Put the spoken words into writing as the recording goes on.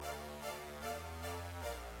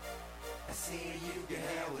can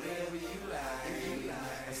have whatever you like.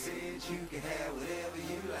 I said you can have whatever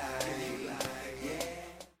you like.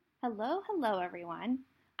 Yeah. Hello, everyone.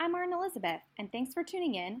 I'm Martin Elizabeth, and thanks for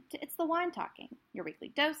tuning in to It's the Wine Talking, your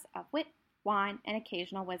weekly dose of wit, wine, and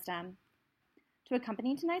occasional wisdom. To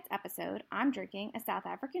accompany tonight's episode, I'm drinking a South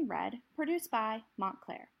African red produced by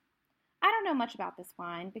Montclair. I don't know much about this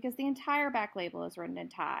wine because the entire back label is written in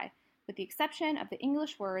Thai, with the exception of the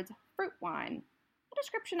English words fruit wine, a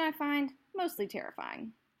description I find mostly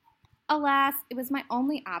terrifying. Alas, it was my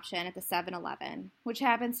only option at the 7-Eleven, which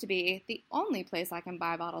happens to be the only place I can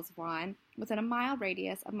buy bottles of wine within a mile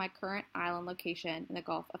radius of my current island location in the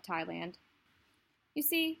Gulf of Thailand. You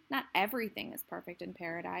see, not everything is perfect in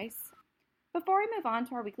paradise. Before we move on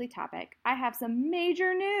to our weekly topic, I have some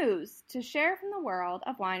major news to share from the world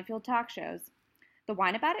of wine-fueled talk shows. The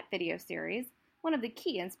Wine About It video series, one of the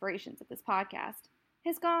key inspirations of this podcast,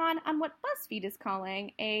 has gone on what BuzzFeed is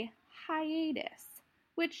calling a hiatus,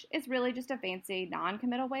 which is really just a fancy,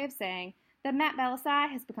 non-committal way of saying that Matt Bellassai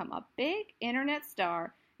has become a big internet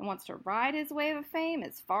star and wants to ride his wave of fame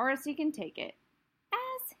as far as he can take it.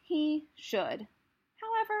 As he should.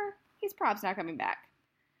 However, he's probably not coming back.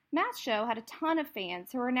 Matt's show had a ton of fans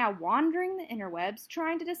who are now wandering the interwebs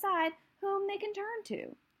trying to decide whom they can turn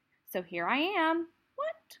to. So here I am.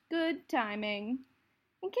 What good timing.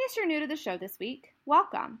 In case you're new to the show this week,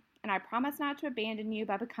 welcome, and I promise not to abandon you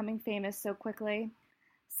by becoming famous so quickly.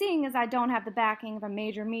 Seeing as I don't have the backing of a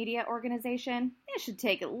major media organization, it should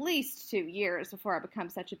take at least 2 years before I become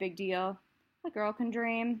such a big deal. A girl can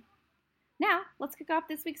dream. Now, let's kick off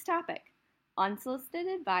this week's topic. Unsolicited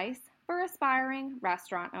advice for aspiring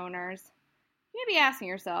restaurant owners. You may be asking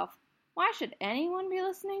yourself, why should anyone be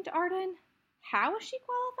listening to Arden? How is she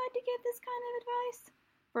qualified to give this kind of advice?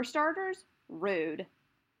 For starters, rude.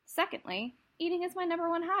 Secondly, eating is my number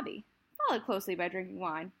one hobby, followed closely by drinking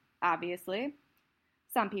wine, obviously.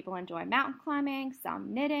 Some people enjoy mountain climbing,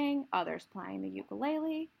 some knitting, others playing the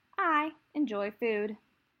ukulele. I enjoy food.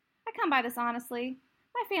 I come by this honestly.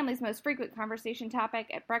 My family's most frequent conversation topic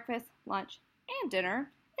at breakfast, lunch, and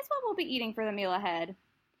dinner is what we'll be eating for the meal ahead.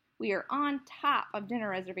 We are on top of dinner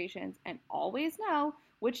reservations and always know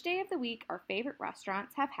which day of the week our favorite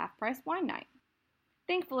restaurants have half-price wine night.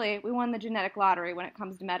 Thankfully, we won the genetic lottery when it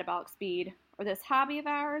comes to metabolic speed, or this hobby of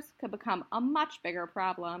ours could become a much bigger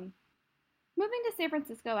problem. Moving to San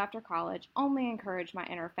Francisco after college only encouraged my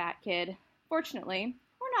inner fat kid. Fortunately,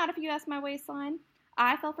 or not if you ask my waistline,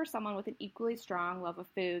 I fell for someone with an equally strong love of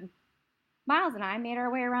food. Miles and I made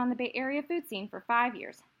our way around the Bay Area food scene for 5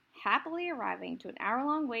 years, happily arriving to an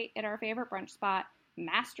hour-long wait at our favorite brunch spot,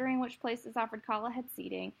 mastering which places offered call-ahead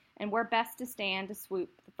seating, and where best to stand to swoop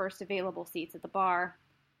the first available seats at the bar.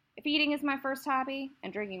 If eating is my first hobby,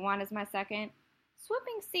 and drinking wine is my second,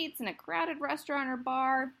 swooping seats in a crowded restaurant or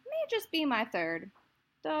bar may just be my third.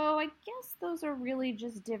 Though I guess those are really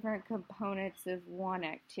just different components of one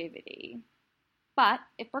activity. But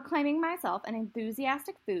if proclaiming myself an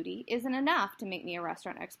enthusiastic foodie isn't enough to make me a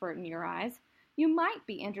restaurant expert in your eyes, you might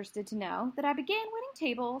be interested to know that I began winning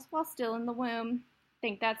tables while still in the womb.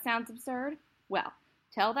 Think that sounds absurd? Well,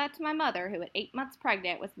 tell that to my mother, who at 8 months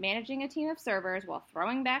pregnant was managing a team of servers while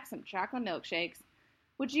throwing back some chocolate milkshakes.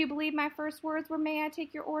 Would you believe my first words were, "May I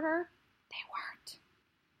take your order?" They weren't.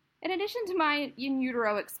 In addition to my in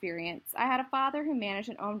utero experience, I had a father who managed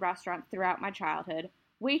and owned restaurants throughout my childhood,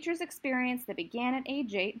 waitress experience that began at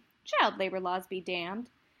age 8, child labor laws be damned,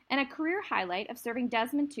 and a career highlight of serving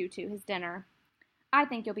Desmond Tutu his dinner. I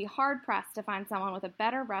think you'll be hard-pressed to find someone with a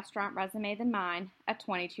better restaurant resume than mine at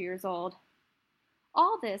 22 years old.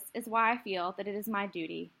 All this is why I feel that it is my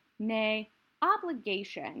duty, nay,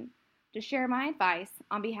 obligation, to share my advice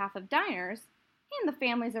on behalf of diners and the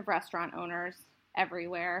families of restaurant owners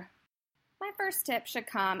everywhere. My first tip should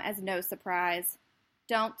come as no surprise.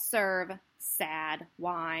 Don't serve sad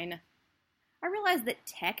wine. I realize that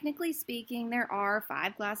technically speaking, there are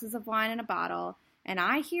 5 glasses of wine in a bottle, and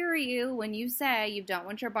I hear you when you say you don't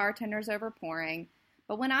want your bartenders overpouring,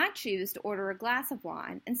 but when I choose to order a glass of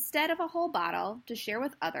wine instead of a whole bottle to share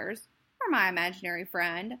with others or my imaginary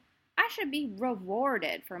friend, I should be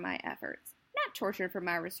rewarded for my efforts, not tortured for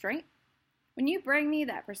my restraint. When you bring me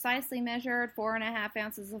that precisely measured 4.5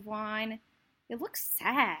 ounces of wine, it looks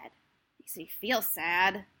sad. Makes me feel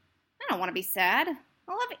sad. I don't want to be sad.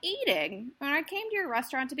 I love eating, and I came to your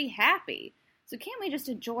restaurant to be happy. So can't we just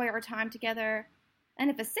enjoy our time together? And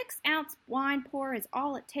if a 6-ounce wine pour is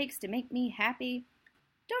all it takes to make me happy,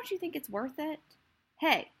 don't you think it's worth it?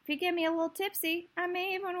 Hey, if you get me a little tipsy, I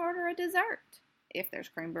may even order a dessert, if there's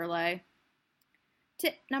creme brulee.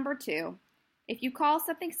 Tip number 2. If you call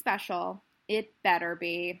something special, it better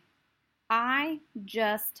be. I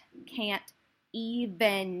just can't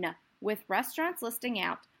even, with restaurants listing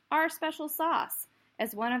out our special sauce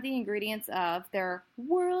as one of the ingredients of their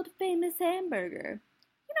world-famous hamburger.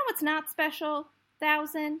 You know what's not special?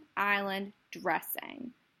 Thousand Island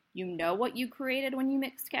dressing. You know what you created when you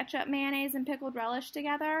mixed ketchup, mayonnaise, and pickled relish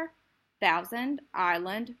together? Thousand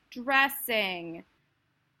Island dressing.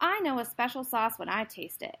 I know a special sauce when I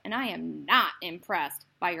taste it, and I am not impressed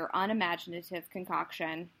by your unimaginative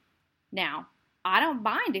concoction. Now, I don't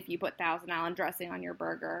mind if you put Thousand Island dressing on your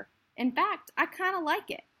burger. In fact, I kind of like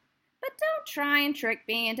it. But don't try and trick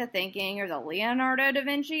me into thinking you're the Leonardo da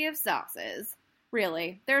Vinci of sauces.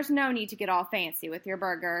 Really, there's no need to get all fancy with your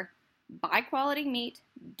burger. Buy quality meat,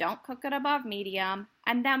 don't cook it above medium,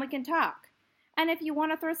 and then we can talk. And if you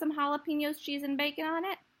want to throw some jalapenos, cheese, and bacon on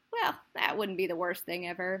it, well, that wouldn't be the worst thing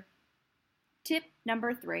ever. Tip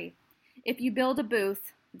number 3. If you build a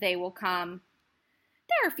booth, they will come.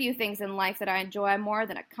 There are a few things in life that I enjoy more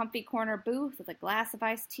than a comfy corner booth with a glass of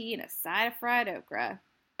iced tea and a side of fried okra.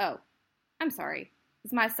 Oh, I'm sorry.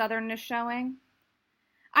 Is my southernness showing?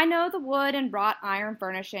 I know the wood and wrought iron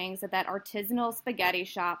furnishings of that artisanal spaghetti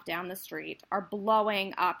shop down the street are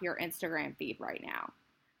blowing up your Instagram feed right now.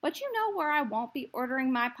 But you know where I won't be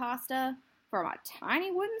ordering my pasta? From a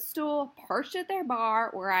tiny wooden stool perched at their bar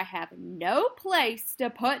where I have no place to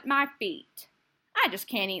put my feet. I just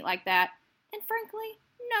can't eat like that, and frankly,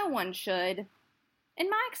 no one should. In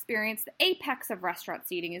my experience, the apex of restaurant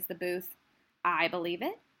seating is the booth. I believe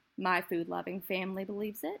it, my food-loving family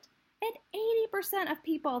believes it, and 80% of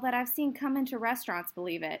people that I've seen come into restaurants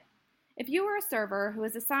believe it. If you are a server who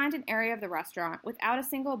is assigned an area of the restaurant without a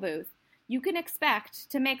single booth, you can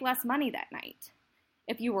expect to make less money that night.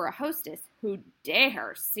 If you were a hostess who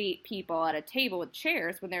dare seat people at a table with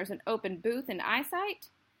chairs when there's an open booth in eyesight,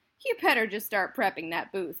 you better just start prepping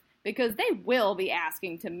that booth because they will be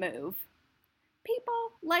asking to move.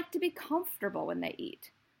 People like to be comfortable when they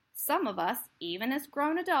eat. Some of us, even as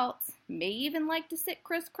grown adults, may even like to sit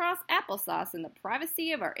crisscross applesauce in the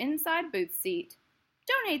privacy of our inside booth seat.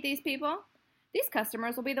 Don't hate these people. These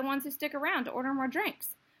customers will be the ones who stick around to order more drinks.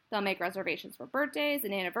 They'll make reservations for birthdays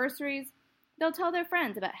and anniversaries. They'll tell their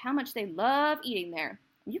friends about how much they love eating there.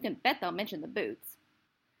 You can bet they'll mention the booths.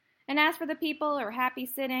 And as for the people who are happy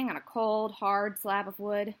sitting on a cold, hard slab of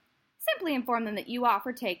wood, simply inform them that you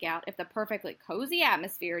offer takeout if the perfectly cozy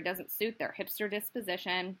atmosphere doesn't suit their hipster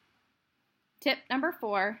disposition. Tip number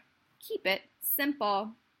 4, keep it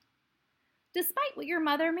simple. Despite what your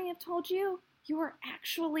mother may have told you, you are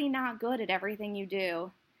actually not good at everything you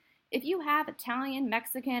do. If you have Italian,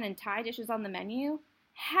 Mexican, and Thai dishes on the menu,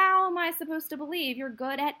 how am I supposed to believe you're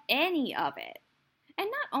good at any of it? And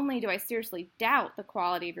not only do I seriously doubt the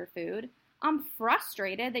quality of your food, I'm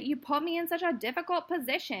frustrated that you put me in such a difficult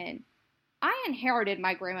position. I inherited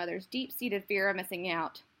my grandmother's deep-seated fear of missing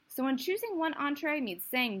out. So when choosing one entree means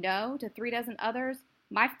saying no to 3 dozen others,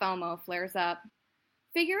 my FOMO flares up.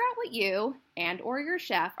 Figure out what you and or your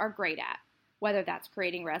chef are great at, whether that's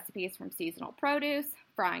creating recipes from seasonal produce,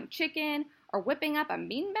 frying chicken, or whipping up a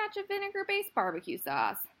mean batch of vinegar-based barbecue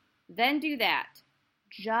sauce. Then do that.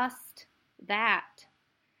 Just that.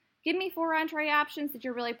 Give me 4 entree options that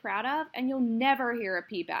you're really proud of, and you'll never hear a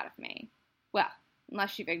peep out of me. Well,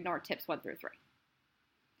 unless you've ignored tips 1 through 3.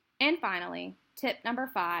 And finally, tip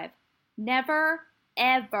number 5, never,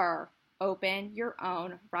 ever open your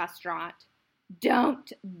own restaurant.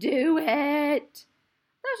 Don't do it.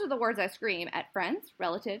 Those are the words I scream at friends,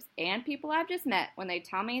 relatives, and people I've just met when they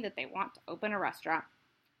tell me that they want to open a restaurant.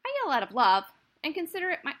 I yell out of love and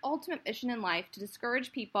consider it my ultimate mission in life to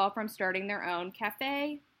discourage people from starting their own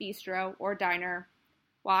cafe, bistro, or diner.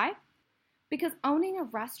 Why? Because owning a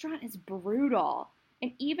restaurant is brutal,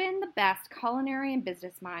 and even the best culinary and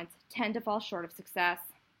business minds tend to fall short of success.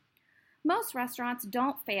 Most restaurants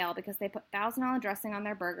don't fail because they put $1,000 dressing on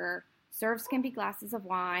their burger, serve skimpy glasses of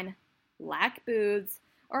wine, lack booths,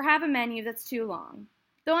 or have a menu that's too long.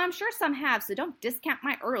 Though I'm sure some have, so don't discount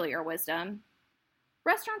my earlier wisdom.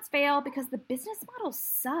 Restaurants fail because the business model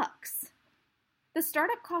sucks. The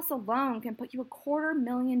startup costs alone can put you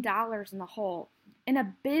 $250,000 in the hole, and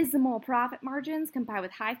abysmal profit margins combined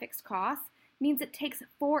with high fixed costs means it takes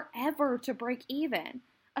forever to break even,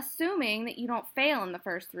 assuming that you don't fail in the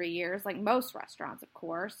first 3 years, like most restaurants, of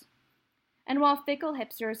course. And while fickle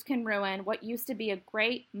hipsters can ruin what used to be a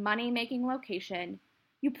great money-making location,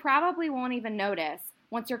 you probably won't even notice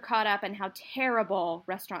once you're caught up in how terrible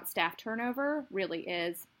restaurant staff turnover really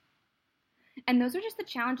is. And those are just the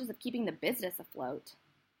challenges of keeping the business afloat.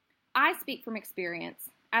 I speak from experience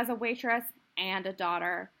as a waitress and a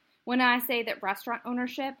daughter when I say that restaurant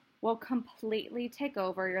ownership will completely take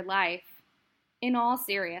over your life. In all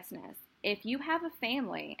seriousness, If you have a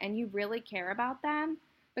family and you really care about them,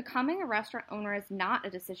 becoming a restaurant owner is not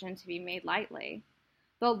a decision to be made lightly.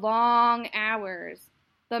 The long hours,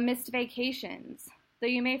 the missed vacations, though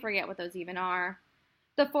you may forget what those even are,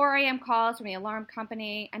 the 4 a.m. calls from the alarm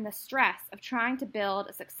company, and the stress of trying to build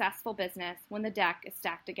a successful business when the deck is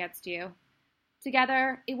stacked against you.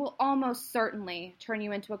 Together, it will almost certainly turn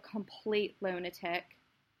you into a complete lunatic.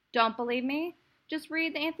 Don't believe me? Just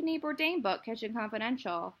read the Anthony Bourdain book, Kitchen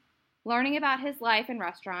Confidential. Learning about his life in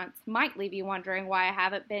restaurants might leave you wondering why I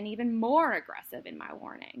haven't been even more aggressive in my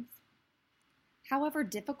warnings. However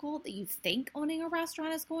difficult that you think owning a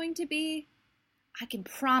restaurant is going to be, I can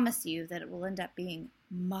promise you that it will end up being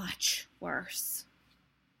much worse.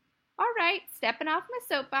 All right, stepping off my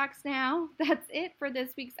soapbox now. That's it for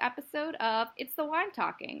this week's episode of It's the Wine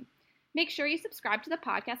Talking. Make sure you subscribe to the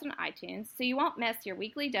podcast on iTunes so you won't miss your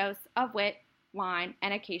weekly dose of wit, wine,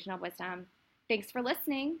 and occasional wisdom. Thanks for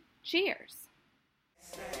listening. Cheers.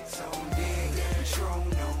 So deep.